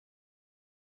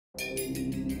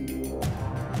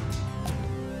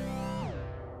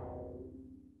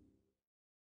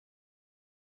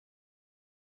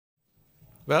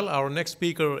Well, our next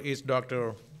speaker is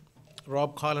Dr.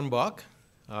 Rob Kallenbach.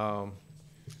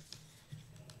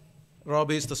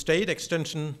 Rob is the State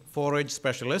Extension Forage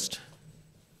Specialist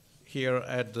here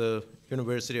at the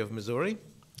University of Missouri.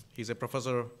 He's a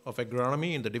professor of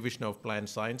agronomy in the Division of Plant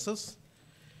Sciences.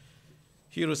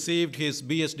 He received his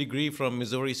BS degree from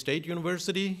Missouri State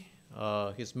University,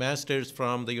 his master's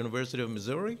from the University of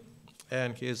Missouri,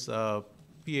 and his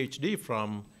PhD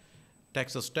from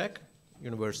Texas Tech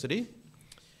University.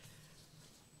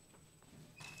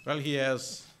 Well, he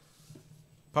has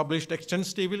published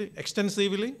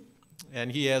extensively,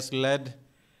 and he has led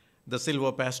the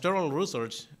Silvopastoral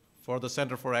research for the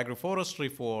Center for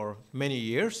Agroforestry for many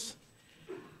years.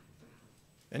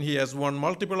 And he has won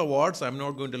multiple awards. I'm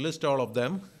not going to list all of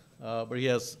them, but he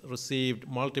has received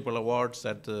multiple awards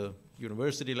at the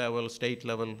university level, state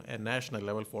level, and national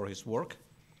level for his work.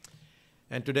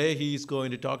 And today he's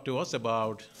going to talk to us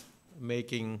about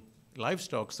making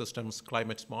livestock systems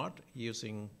climate smart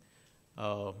using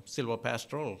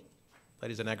Silvopastoral, that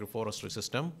is an agroforestry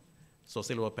system, so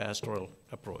Silvopastoral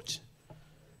approach.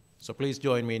 So please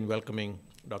join me in welcoming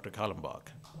Dr. Kallenbach.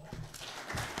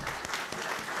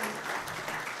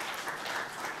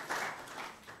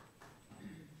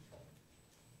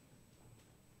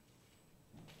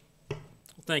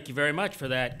 Thank you very much for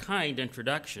that kind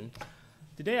introduction.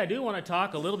 Today I do want to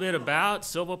talk a little bit about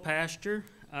Silvopasture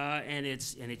and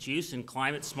its use in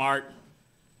climate smart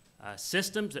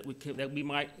systems that we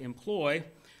might employ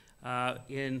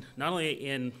in not only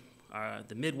in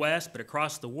the Midwest but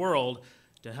across the world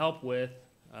to help with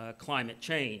climate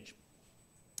change.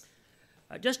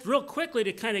 Just real quickly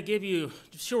to kind of give you,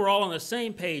 so we're all on the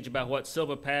same page about what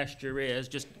Silvopasture is,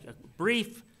 just a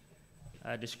brief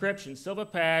description.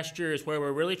 Silvopasture is where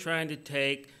we're really trying to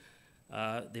take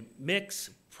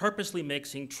purposely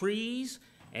mixing trees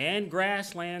and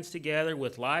grasslands together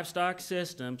with livestock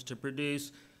systems to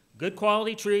produce good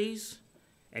quality trees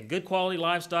and good quality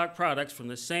livestock products from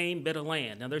the same bit of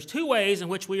land. Now there's two ways in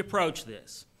which we approach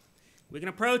this. We can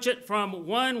approach it from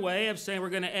one way of saying we're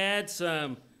going to add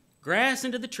some grass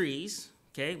into the trees,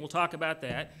 okay, we'll talk about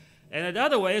that, and the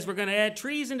other way is we're going to add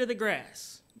trees into the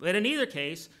grass. But in either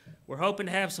case, we're hoping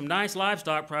to have some nice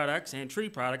livestock products and tree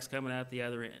products coming out the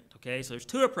other end, okay? So there's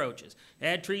two approaches,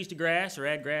 add trees to grass or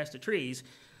add grass to trees,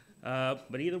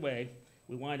 but either way,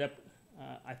 we wind up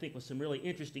I think with some really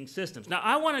interesting systems. Now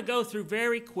I want to go through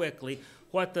very quickly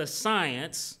what the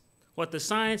science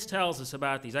tells us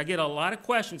about these. I get a lot of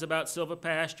questions about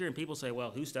Silvopasture and people say, well,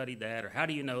 who studied that or how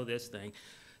do you know this thing?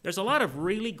 There's a lot of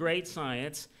really great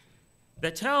science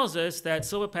that tells us that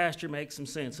Silvopasture makes some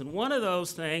sense. And one of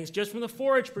those things, just from the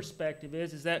forage perspective,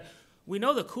 is that we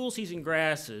know the cool season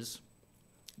grasses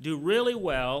do really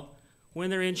well when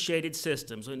they're in shaded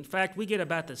systems. In fact, we get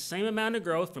about the same amount of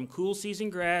growth from cool season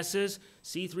grasses,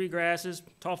 C3 grasses.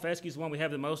 Tall fescue is the one we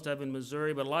have the most of in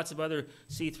Missouri, but lots of other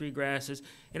C3 grasses,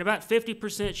 and about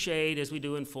 50% shade as we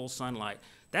do in full sunlight.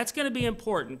 That's going to be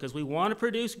important because we want to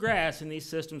produce grass in these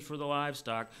systems for the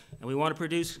livestock, and we want to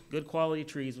produce good quality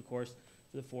trees, of course,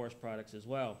 for the forest products as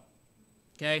well.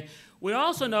 Okay. We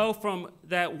also know from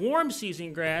that warm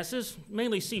season grasses,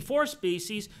 mainly C4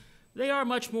 species, they are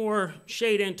much more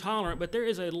shade intolerant, but there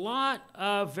is a lot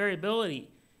of variability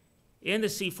in the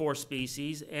C4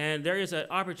 species, and there is an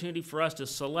opportunity for us to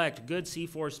select good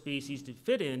C4 species to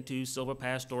fit into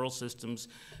silvopastoral systems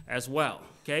as well.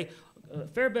 Okay? A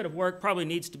fair bit of work probably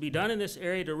needs to be done in this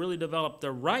area to really develop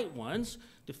the right ones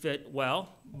to fit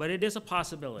well, but it is a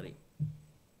possibility.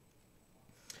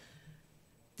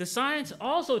 The science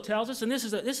also tells us, and this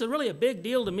is really a big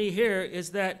deal to me here,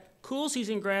 is that cool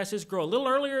season grasses grow a little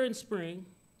earlier in spring,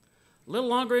 a little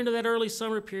longer into that early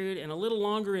summer period, and a little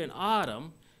longer in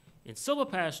autumn in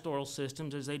silvopastoral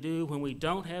systems as they do when we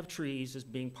don't have trees as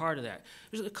being part of that.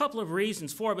 There's a couple of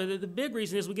reasons for it, but the big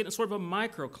reason is we get sort of a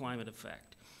microclimate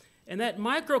effect. And that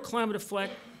microclimate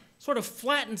effect sort of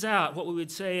flattens out what we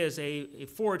would say is a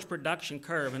forage production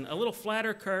curve. And a little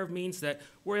flatter curve means that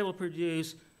we're able to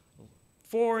produce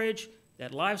forage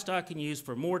that livestock can use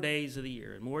for more days of the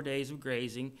year, and more days of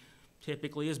grazing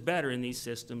typically is better in these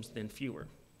systems than fewer.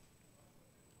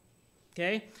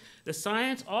 Okay? The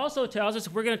science also tells us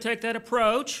if we're going to take that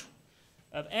approach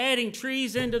of adding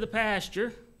trees into the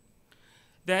pasture,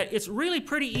 that it's really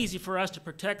pretty easy for us to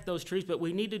protect those trees, but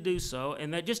we need to do so,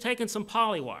 and that just taking some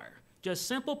polywire, just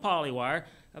simple polywire,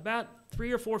 about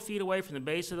 3 or 4 feet away from the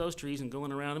base of those trees and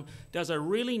going around them, does a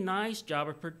really nice job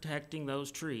of protecting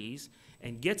those trees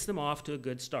and gets them off to a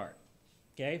good start.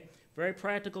 Okay? Very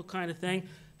practical kind of thing.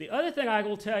 The other thing I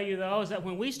will tell you, though, is that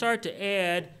when we start to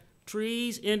add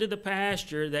trees into the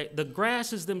pasture, that the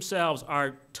grasses themselves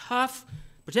are tough.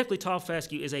 Particularly tall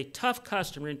fescue is a tough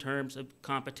customer in terms of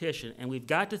competition, and we've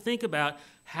got to think about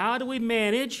how do we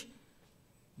manage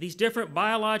these different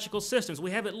biological systems.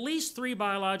 We have at least 3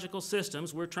 biological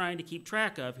systems we're trying to keep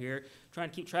track of here,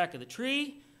 trying to keep track of the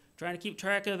tree, trying to keep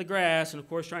track of the grass, and of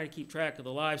course trying to keep track of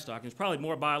the livestock. And there's probably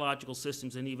more biological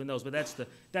systems than even those, but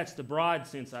that's the broad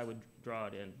sense I would draw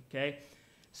it in, okay?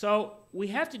 So we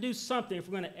have to do something if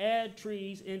we're going to add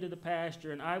trees into the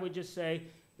pasture, and I would just say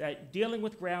that dealing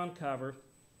with ground cover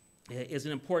is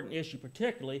an important issue,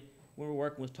 particularly when we're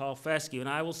working with tall fescue. And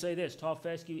I will say this, tall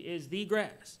fescue is the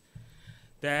grass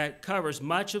that covers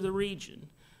much of the region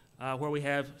where we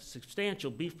have substantial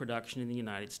beef production in the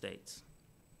United States.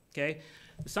 Okay?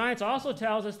 The science also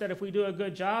tells us that if we do a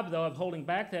good job, though, of holding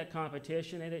back that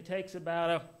competition, and it takes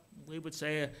about we would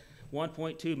say a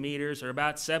 1.2 meters or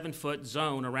about 7-foot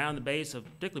zone around the base of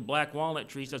particularly black walnut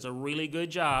trees, does a really good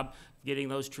job getting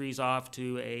those trees off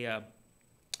to a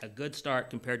good start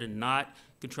compared to not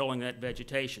controlling that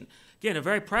vegetation. Again, a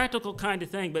very practical kind of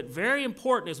thing, but very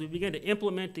important as we begin to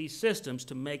implement these systems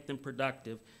to make them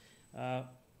productive.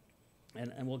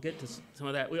 And we'll get to some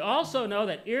of that. We also know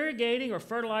that irrigating or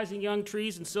fertilizing young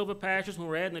trees in silvopastures when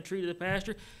we're adding the tree to the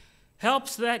pasture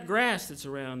helps that grass that's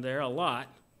around there a lot,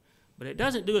 but it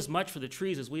doesn't do as much for the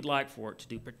trees as we'd like for it to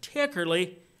do,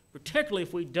 particularly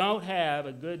if we don't have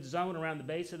a good zone around the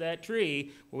base of that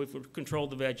tree where we've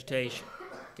controlled the vegetation.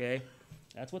 Okay?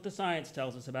 That's what the science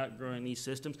tells us about growing these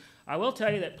systems. I will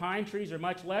tell you that pine trees are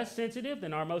much less sensitive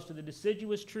than are most of the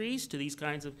deciduous trees to these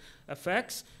kinds of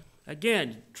effects.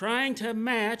 Again, trying to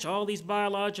match all these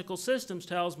biological systems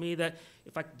tells me that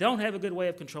if I don't have a good way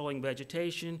of controlling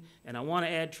vegetation and I want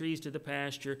to add trees to the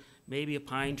pasture, maybe a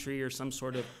pine tree or some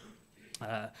sort of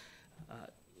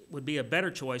would be a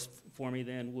better choice for me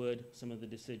than would some of the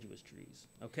deciduous trees.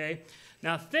 Okay?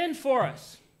 Now, thin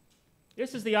forests.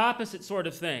 This is the opposite sort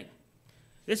of thing.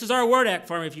 This is our WordAct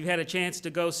farm if you've had a chance to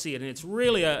go see it, and it's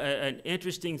really an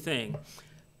interesting thing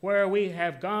where we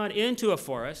have gone into a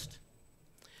forest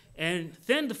and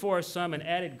thinned the forest some and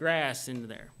added grass into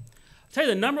there. I'll tell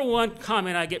you the number one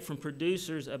comment I get from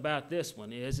producers about this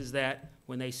one is that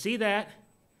when they see that,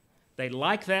 they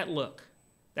like that look.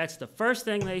 That's the first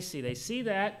thing they see. They see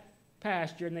that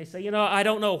pasture and they say, you know, I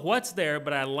don't know what's there,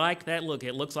 but I like that look.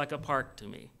 It looks like a park to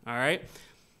me, all right?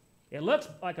 It looks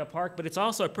like a park, but it's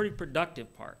also a pretty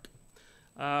productive park.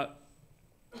 And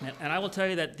I will tell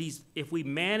you that if we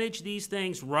manage these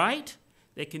things right,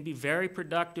 they can be very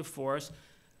productive for us.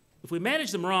 If we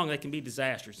manage them wrong, they can be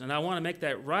disasters. And I want to make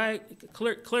that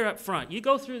clear up front. You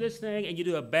go through this thing and you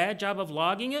do a bad job of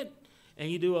logging it,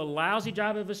 and you do a lousy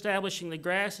job of establishing the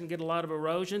grass and get a lot of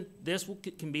erosion, this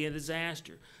can be a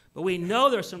disaster. But we know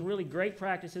there are some really great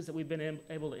practices that we've been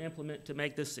able to implement to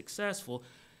make this successful.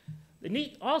 The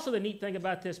neat thing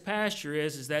about this pasture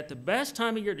is that the best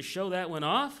time of year to show that one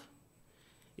off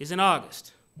is in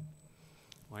August.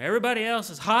 While everybody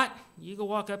else is hot, you go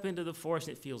walk up into the forest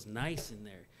and it feels nice in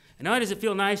there. And not only does it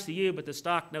feel nice to you, but the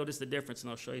stock notice the difference,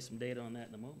 and I'll show you some data on that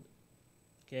in a moment.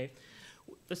 Okay?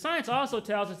 The science also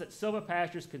tells us that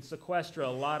silvopastures can sequester a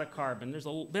lot of carbon. There's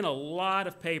been a lot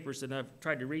of papers that I've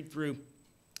tried to read through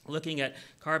looking at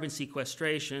carbon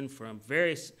sequestration from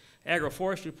various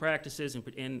agroforestry practices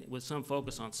and with some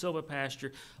focus on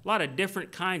silvopasture. A lot of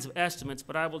different kinds of estimates,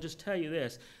 but I will just tell you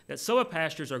this, that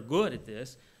silvopastures are good at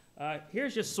this.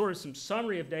 Here's just sort of some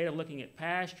summary of data looking at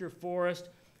pasture, forest,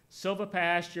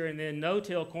 silvopasture, and then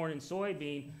no-till corn and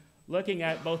soybean, looking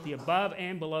at both the above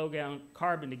and below ground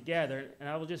carbon together. And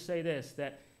I will just say this,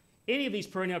 that any of these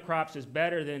perennial crops is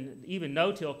better than even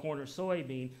no-till corn or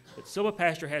soybean, but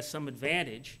silvopasture has some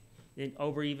advantage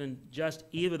over even just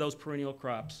either of those perennial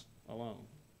crops alone.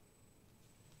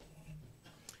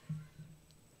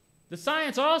 The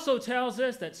science also tells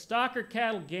us that stocker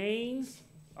cattle gains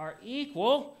are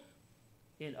equal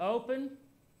in open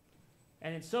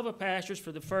and in silvopastures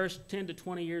for the first 10 to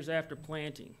 20 years after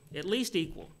planting, at least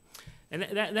equal. And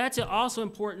that's also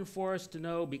important for us to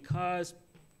know because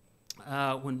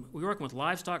when we're working with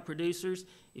livestock producers,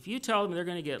 if you tell them they're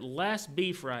going to get less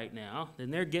beef right now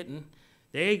than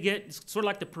they get sort of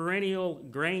like the perennial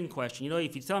grain question. You know,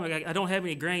 if you tell them, I don't have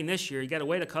any grain this year, you got to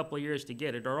wait a couple of years to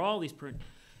get it, or all these,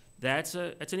 that's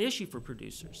an issue for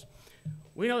producers.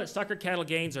 We know that stocker cattle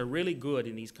gains are really good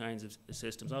in these kinds of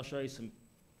systems. I'll show you some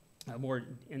more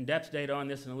in-depth data on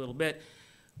this in a little bit.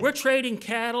 We're trading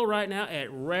cattle right now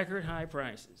at record high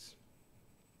prices.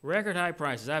 Record high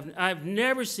prices. I've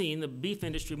never seen the beef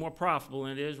industry more profitable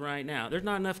than it is right now. There's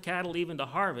not enough cattle even to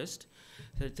harvest.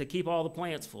 to keep all the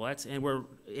plants full. It's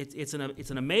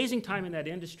an amazing time in that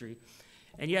industry.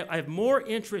 And yet I have more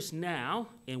interest now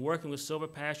in working with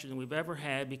Silvopasture than we've ever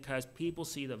had because people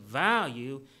see the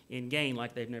value in gain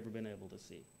like they've never been able to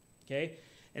see, okay?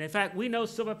 And in fact, we know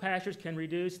silvopastures can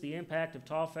reduce the impact of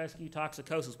tall fescue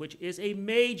toxicosis, which is a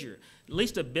major, at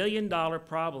least $1 billion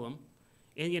problem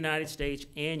in the United States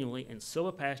annually, and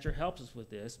silvopasture helps us with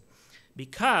this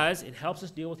because it helps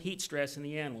us deal with heat stress in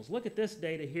the animals. Look at this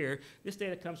data here. This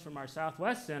data comes from our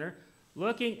Southwest Center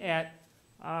looking at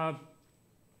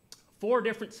 4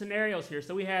 different scenarios here.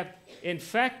 So we have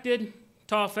infected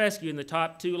tall fescue in the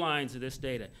top 2 lines of this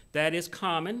data. That is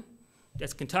common.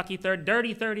 That's Kentucky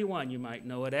Dirty 31, you might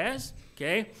know it as,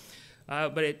 okay?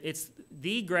 But it's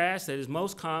the grass that is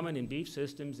most common in beef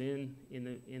systems in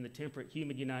the temperate,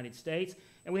 humid United States.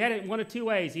 And we had it in one of 2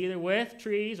 ways, either with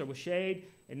trees or with shade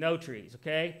and no trees,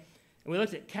 okay? And we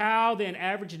looked at cow, then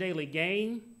average daily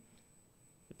gain,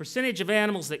 the percentage of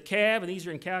animals that calve, and these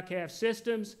are in cow-calf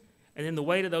systems, and then the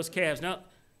weight of those calves. Now,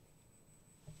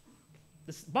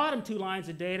 the bottom 2 lines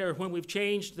of data are when we've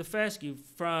changed the fescue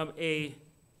from a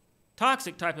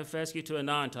toxic type of fescue to a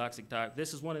non-toxic type.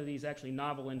 This is one of these actually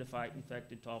novel endophyte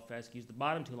infected tall fescues. The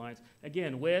bottom 2 lines,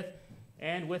 again, with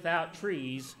and without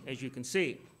trees, as you can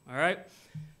see, all right?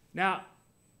 Now,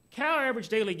 cow average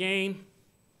daily gain,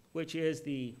 which is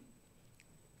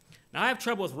now I have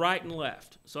trouble with right and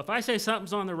left. So if I say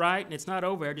something's on the right and it's not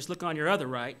over there, just look on your other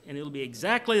right and it'll be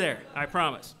exactly there, I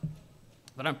promise.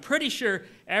 But I'm pretty sure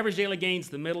average daily gain's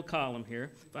the middle column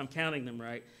here, if I'm counting them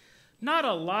right. Not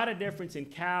a lot of difference in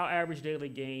cow average daily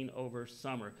gain over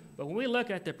summer. But when we look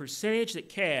at the percentage that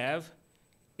calve,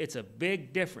 it's a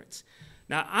big difference.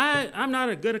 Now, I'm not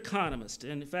a good economist.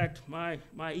 And in fact, my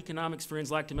economics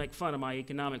friends like to make fun of my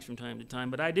economics from time to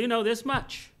time. But I do know this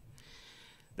much,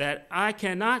 that I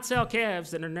cannot sell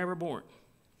calves that are never born.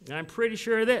 And I'm pretty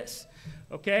sure of this,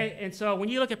 okay? And so when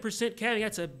you look at percent calving,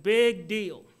 that's a big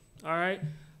deal, all right?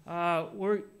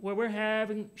 Where we're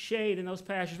having shade in those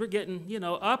pastures, we're getting, you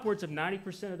know, upwards of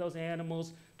 90% of those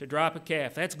animals to drop a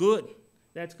calf. That's good.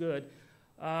 That's good.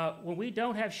 When we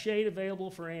don't have shade available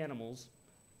for animals,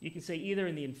 you can see either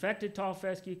in the infected tall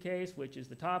fescue case, which is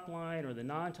the top line, or the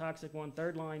non-toxic one,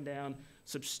 3rd line down,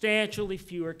 substantially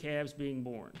fewer calves being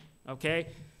born, okay?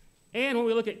 And when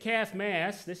we look at calf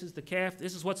mass, this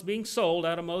is what's being sold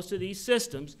out of most of these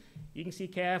systems. You can see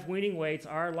calf weaning weights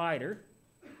are lighter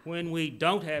when we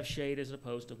don't have shade as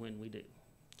opposed to when we do,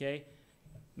 okay?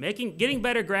 Getting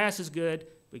better grass is good,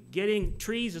 but getting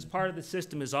trees as part of the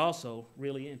system is also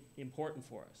really important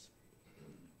for us.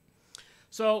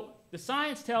 So the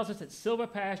science tells us that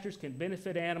silvopastures can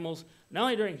benefit animals not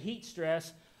only during heat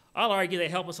stress, I'll argue they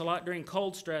help us a lot during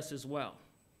cold stress as well.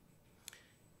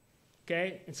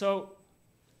 Okay, and so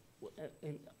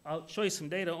and I'll show you some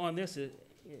data on this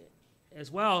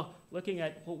as well, looking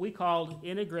at what we call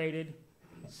integrated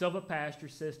silvopasture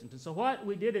systems. And so what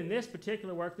we did in this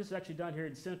particular work, this is actually done here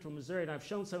in central Missouri, and I've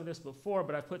shown some of this before,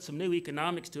 but I've put some new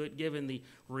economics to it given the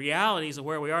realities of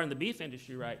where we are in the beef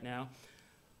industry right now.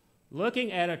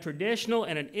 Looking at a traditional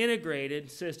and an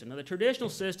integrated system. Now, the traditional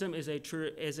system is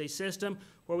a system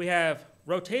where we have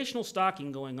rotational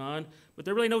stocking going on, but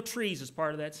there are really no trees as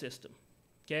part of that system,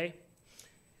 okay?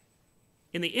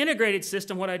 In the integrated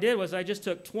system, what I did was I just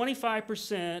took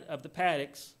 25% of the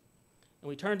paddocks and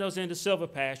we turned those into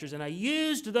silvopastures, and I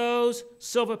used those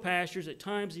silvopastures at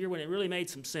times of year when it really made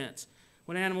some sense,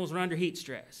 when animals were under heat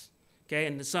stress, okay,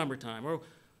 in the summertime. Or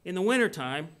in the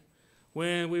wintertime,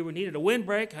 when we needed a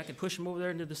windbreak, I could push them over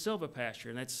there into the silvopasture.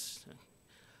 And that's,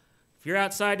 if you're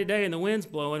outside today and the wind's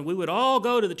blowing, we would all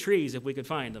go to the trees if we could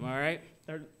find them, all right?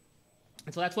 And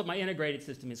so that's what my integrated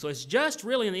system is. So it's just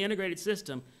really in the integrated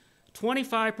system,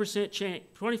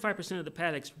 25% of the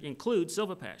paddocks include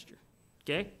silvopasture,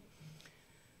 okay?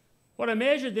 What I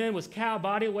measured then was cow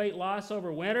body weight loss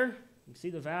over winter. You see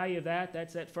the value of that.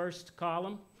 That's that first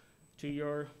column to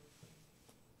your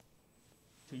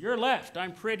left,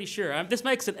 I'm pretty sure. This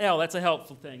makes an L. That's a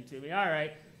helpful thing to me. All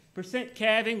right. Percent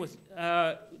calving with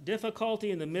difficulty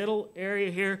in the middle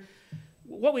area here.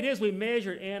 What we did is we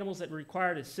measured animals that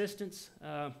required assistance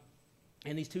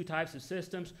in these 2 types of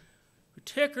systems,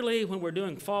 particularly when we're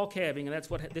doing fall calving, and that's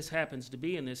what this happens to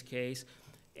be in this case.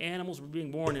 Animals were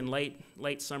being born in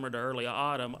late summer to early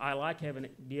autumn. I like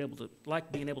being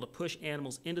able to push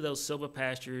animals into those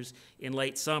silvopastures in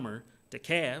late summer to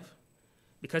calve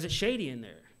because it's shady in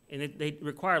there and they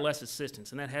require less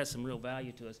assistance, and that has some real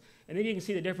value to us. And then you can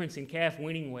see the difference in calf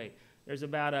weaning weight. There's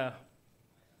about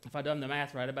if I've done the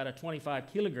math right, about a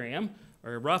 25 kilogram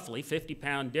or roughly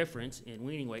 50-pound difference in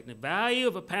weaning weight. And the value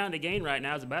of a pound of gain right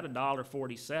now is about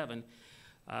 $1.47.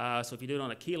 So if you do it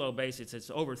on a kilo basis, it's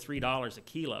over $3 a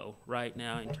kilo right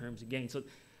now in terms of gain. So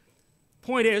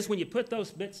point is, when you put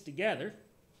those bits together,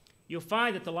 you'll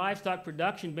find that the livestock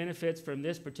production benefits from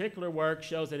this particular work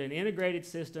shows that in integrated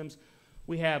systems,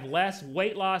 we have less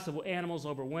weight loss of animals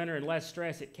over winter and less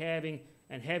stress at calving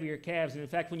and heavier calves. And in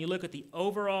fact, when you look at the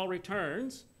overall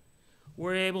returns,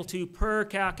 we're able to, per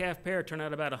cow-calf pair, turn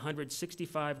out about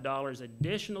 $165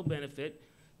 additional benefit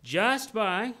just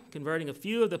by converting a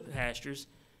few of the pastures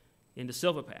into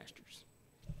silvopastures.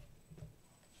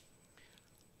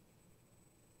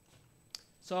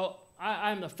 So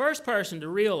I'm the first person to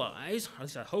realize, at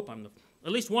least I hope I'm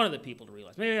at least one of the people to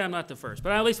realize, maybe I'm not the first,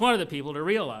 but at least one of the people to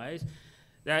realize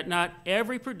that not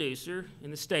every producer in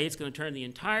the state is going to turn the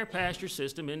entire pasture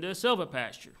system into a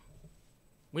silvopasture.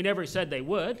 We never said they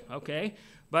would, okay,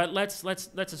 but let's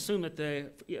assume that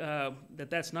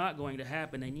that's not going to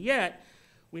happen. And yet,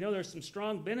 we know there's some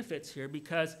strong benefits here,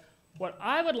 because what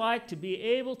I would like to be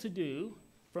able to do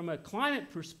from a climate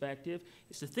perspective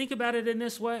is to think about it in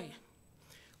this way.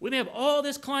 We may have all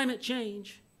this climate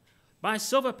change. My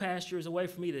silvopasture is a way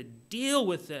for me to deal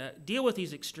with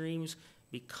these extremes,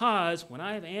 because when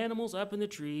I have animals up in the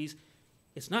trees,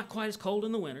 it's not quite as cold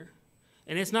in the winter,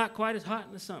 and it's not quite as hot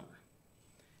in the summer.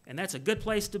 And that's a good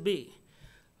place to be.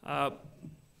 And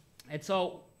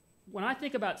so when I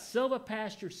think about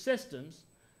silvopasture systems,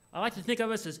 I like to think of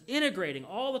us as integrating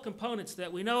all the components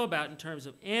that we know about in terms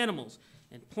of animals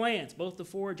and plants, both the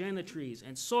forage and the trees,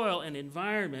 and soil and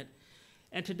environment,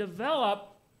 and to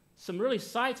develop some really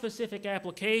site-specific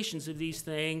applications of these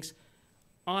things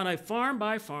on a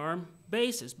farm-by-farm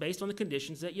basis, based on the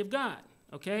conditions that you've got,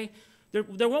 okay?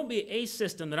 There won't be a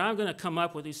system that I'm going to come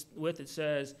up with that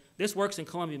says, this works in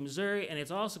Columbia, Missouri, and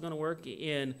it's also going to work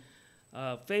in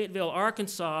Fayetteville,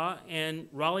 Arkansas, and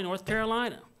Raleigh, North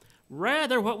Carolina.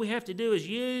 Rather, what we have to do is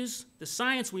use the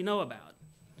science we know about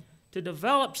to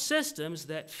develop systems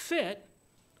that fit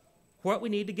what we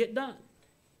need to get done.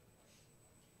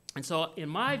 And so, in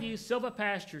my view,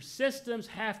 silvopasture systems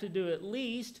have to do at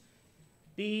least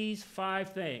these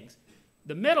 5 things.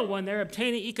 The middle one there,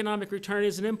 obtaining economic return,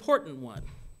 is an important one,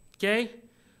 okay?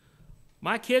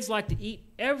 My kids like to eat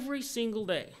every single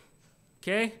day,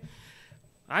 okay?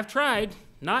 I've tried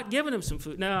not giving them some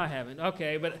food. No, I haven't,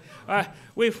 okay, but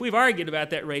we've argued about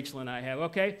that, Rachel and I have,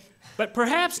 okay? But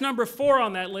perhaps number 4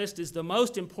 on that list is the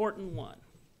most important one.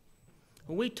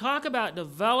 When we talk about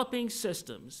developing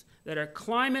systems that are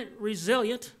climate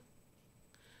resilient,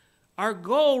 our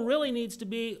goal really needs to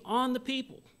be on the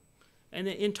people. And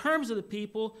in terms of the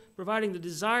people, providing the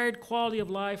desired quality of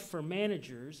life for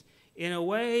managers in a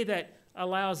way that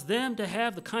allows them to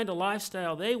have the kind of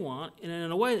lifestyle they want, and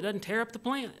in a way that doesn't tear up the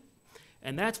planet.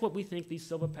 And that's what we think these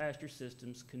silvopasture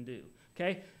systems can do,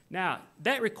 okay? Now,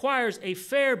 that requires a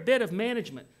fair bit of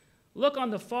management. Look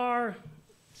on the far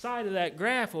side of that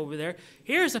graph over there.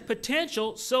 Here's a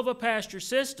potential silvopasture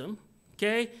system,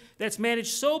 okay, that's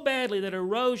managed so badly that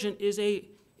erosion is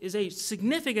a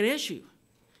significant issue.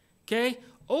 Okay?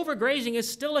 Overgrazing is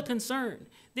still a concern.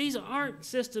 These aren't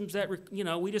systems that,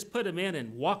 we just put them in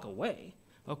and walk away,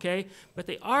 okay? But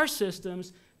they are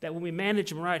systems that when we manage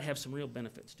them right have some real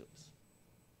benefits to us.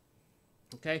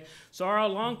 Okay? So our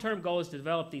long-term goal is to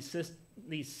develop these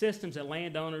systems that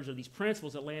landowners, or these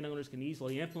principles that landowners can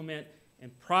easily implement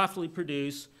and profitably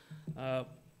produce the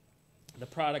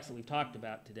products that we've talked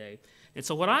about today. And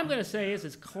so what I'm going to say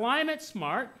is climate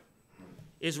smart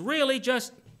is really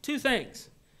just 2 things.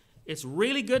 It's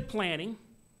really good planning,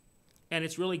 and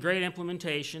it's really great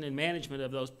implementation and management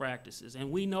of those practices.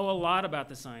 And we know a lot about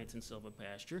the science in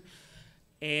silvopasture.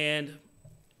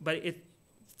 But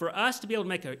for us to be able to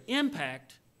make an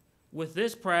impact with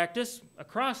this practice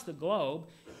across the globe,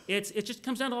 it just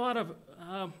comes down to a lot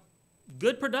of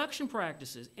good production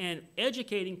practices and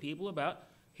educating people about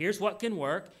here's what can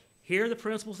work, here are the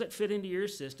principles that fit into your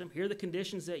system, here are the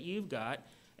conditions that you've got,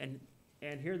 and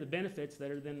here are the benefits that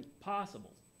are then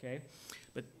possible. Okay,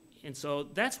 and so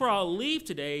that's where I'll leave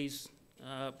today's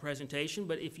presentation,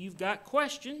 but if you've got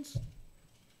questions,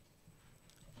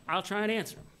 I'll try and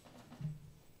answer them.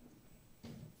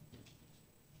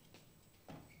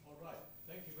 All right,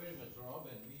 thank you very much, Rob,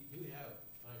 and we do have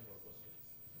time for questions.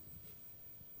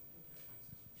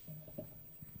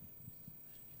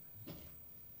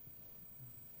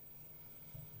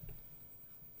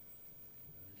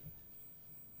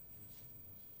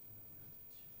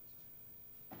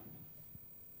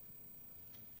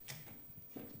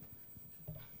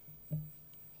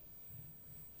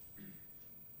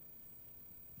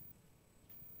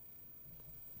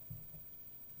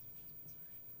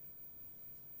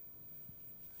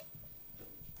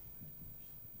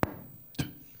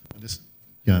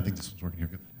 Yeah, I think this one's working here.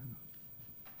 Good.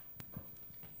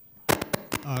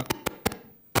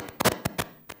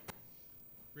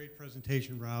 Great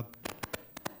presentation, Rob.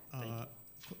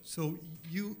 So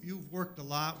you've worked a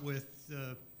lot with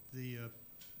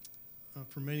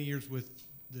for many years with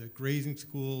the grazing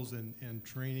schools and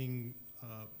training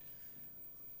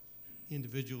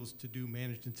individuals to do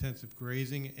managed intensive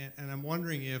grazing, and I'm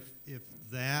wondering if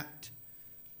that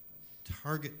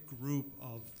target group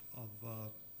of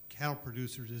cattle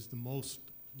producers is the most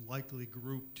likely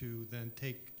group to then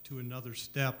take to another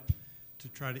step to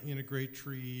try to integrate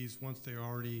trees once they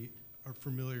already are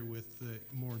familiar with the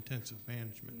more intensive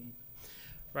management.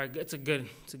 Right, it's a good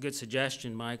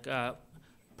suggestion, Mike.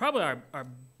 Probably our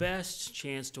best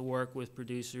chance to work with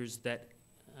producers that,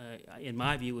 in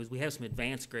my view, is we have some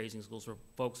advanced grazing schools for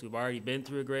folks who've already been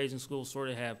through a grazing school, sort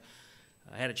of have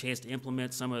had a chance to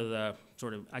implement some of the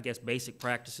sort of, I guess, basic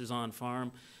practices on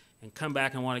farm, and come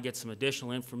back and want to get some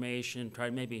additional information, try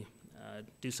to maybe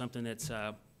do something that's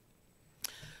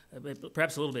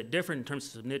perhaps a little bit different in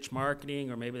terms of niche marketing,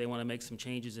 or maybe they want to make some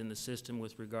changes in the system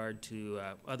with regard to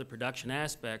other production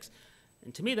aspects.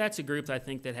 And to me, that's a group that I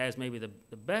think that has maybe the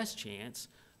best chance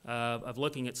of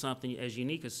looking at something as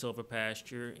unique as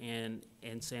Silvopasture and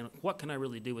saying, what can I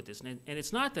really do with this? And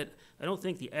it's not that I don't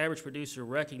think the average producer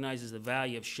recognizes the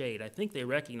value of shade. I think they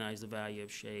recognize the value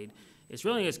of shade. It's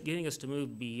really just getting us to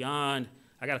move beyond,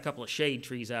 I got a couple of shade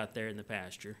trees out there in the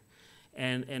pasture,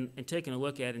 and taking a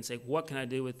look at it and say, what can I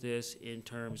do with this in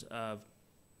terms of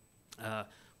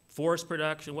forest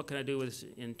production? What can I do with this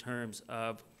in terms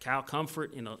of cow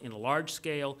comfort in a large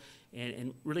scale,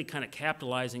 and really kind of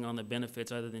capitalizing on the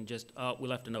benefits other than just, oh, we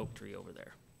left an oak tree over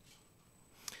there?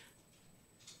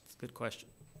 It's a good question.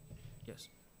 Yes.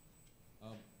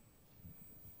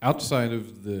 Outside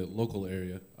of the local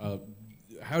area,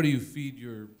 how do you feed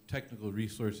your technical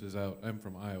resources out? I'm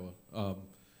from Iowa.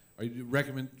 Are you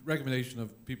recommendation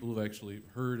of people who've actually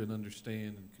heard and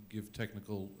understand and could give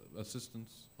technical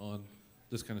assistance on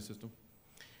this kind of system?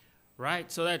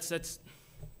 Right. So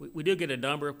we do get a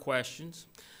number of questions.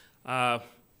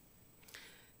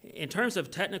 In terms of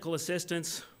technical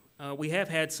assistance, we have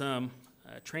had some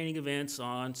training events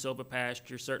on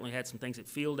Silvopasture. Certainly had some things at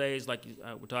field days, like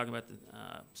we're talking about the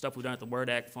stuff we've done at the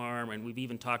Wordak farm, and we've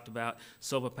even talked about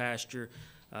Silvopasture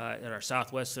at our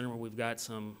Southwest Center, where we've got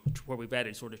where we've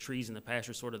added sort of trees in the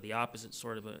pasture, sort of the opposite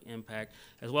sort of an impact,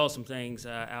 as well as some things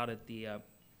out at the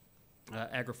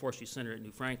Agroforestry Center at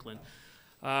New Franklin.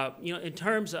 In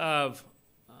terms of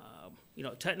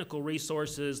technical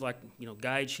resources like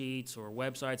guide sheets or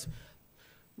websites,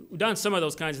 we've done some of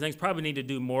those kinds of things. Probably need to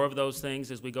do more of those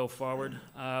things as we go forward.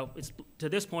 To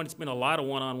this point, it's been a lot of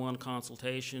one-on-one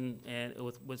consultation and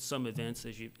with some events,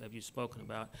 as you've spoken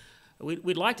about.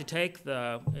 We'd like to take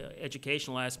the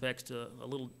educational aspects to a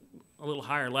little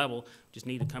higher level. Just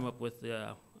need to come up with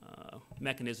the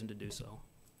mechanism to do so.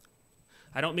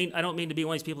 I don't mean to be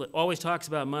one of these people that always talks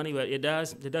about money, but it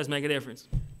does make a difference.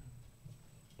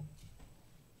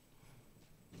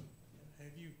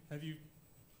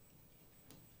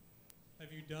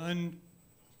 Have you done?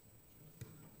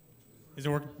 Is it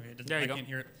working? Okay, there you go. I can't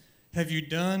hear it. Have you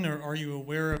done, or are you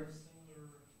aware of similar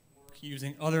work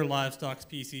using other livestock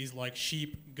species like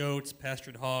sheep, goats,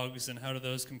 pastured hogs, and how do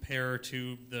those compare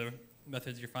to the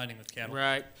methods you're finding with cattle?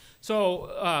 Right.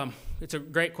 So it's a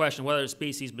great question. What other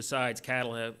species besides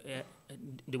cattle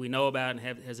do we know about, and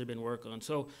has there been work on?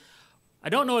 So I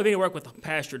don't know of any work with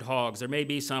pastured hogs. There may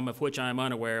be some of which I'm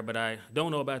unaware, but I don't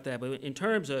know about that. But in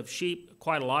terms of sheep,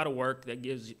 quite a lot of work that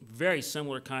gives very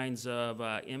similar kinds of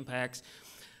impacts.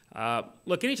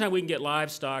 Look, anytime we can get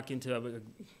livestock into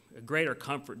a greater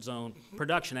comfort zone,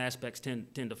 production aspects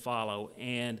tend to follow.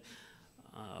 And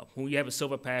when we have a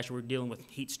silvopasture, we're dealing with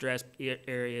heat-stressed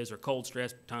areas or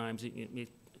cold-stressed times. It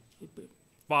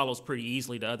follows pretty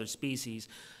easily to other species.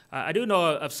 I do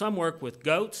know of some work with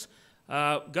goats.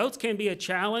 Goats can be a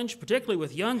challenge, particularly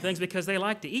with young things, because they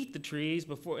like to eat the trees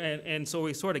before, and so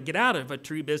we sort of get out of a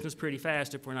tree business pretty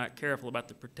fast if we're not careful about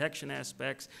the protection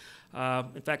aspects.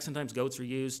 In fact, sometimes goats are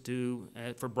used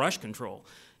for brush control,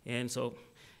 and so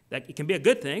that it can be a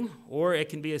good thing, or it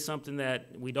can be something that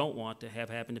we don't want to have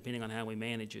happen, depending on how we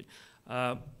manage it.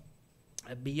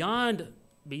 Beyond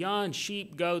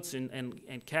sheep, goats,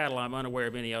 and cattle, I'm unaware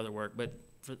of any other work, but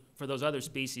for those other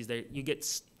species, you get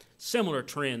similar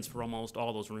trends for almost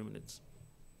all those ruminants.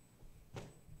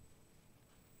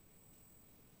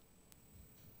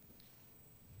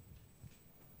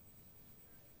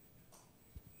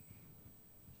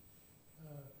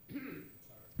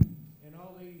 In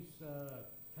all these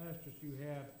pastures you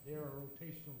have, there are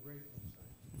rotational grazing.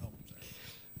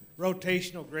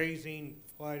 Rotational grazing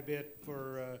quite a bit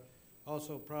for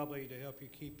Also probably to help you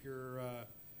keep your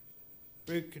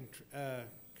root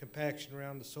compaction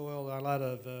around the soil. A lot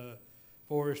of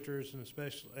foresters and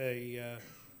especially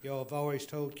y'all have always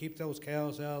told keep those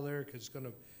cows out of there because it's going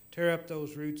to tear up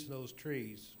those roots of those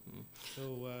trees.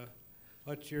 So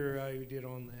what's your idea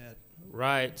on that?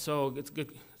 Right. So it's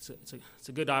good. It's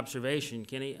a good observation,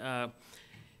 Kenny.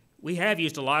 We have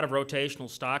used a lot of rotational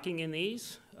stocking in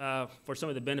these for some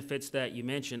of the benefits that you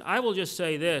mentioned. I will just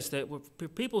say this, that for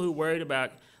people who are worried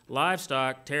about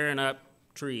livestock tearing up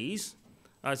trees,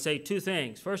 I'd say two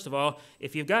things. First of all,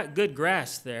 if you've got good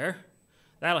grass there,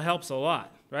 that'll help a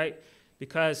lot, right?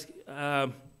 Because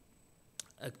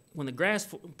when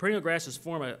the perennial grasses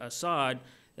form a sod,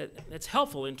 it's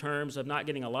helpful in terms of not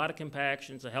getting a lot of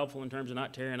compaction. It's helpful in terms of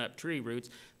not tearing up tree roots.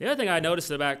 The other thing I noticed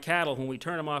about cattle when we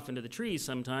turn them off into the trees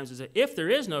sometimes is that if there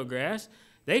is no grass,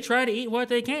 they try to eat what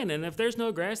they can. And if there's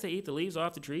no grass, they eat the leaves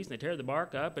off the trees and they tear the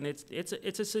bark up, and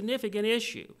it's a significant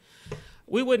issue.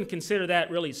 We wouldn't consider that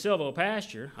really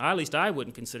silvopasture. At least I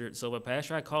wouldn't consider it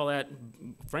silvopasture. I call that,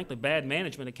 frankly, bad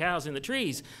management of cows in the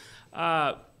trees.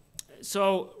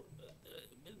 So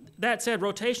that said,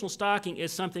 rotational stocking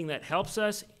is something that helps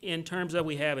us in terms of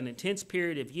we have an intense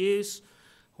period of use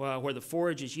where the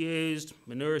forage is used,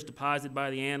 manure is deposited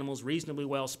by the animals, reasonably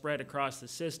well spread across the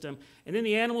system, and then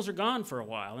the animals are gone for a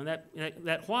while. And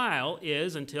that while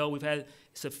is until we've had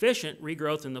sufficient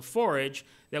regrowth in the forage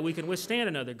that we can withstand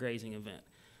another grazing event.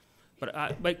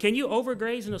 But can you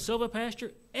overgraze in a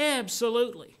silvopasture?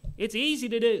 Absolutely. It's easy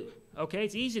to do. Okay,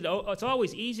 it's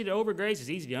always easy to overgraze. It's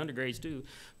easy to undergraze too,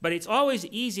 but it's always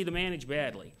easy to manage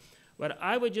badly. But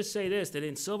I would just say this, that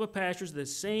in silvopastures, the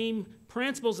same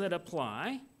principles that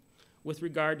apply with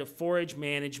regard to forage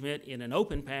management in an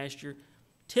open pasture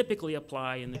typically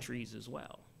apply in the trees as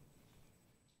well.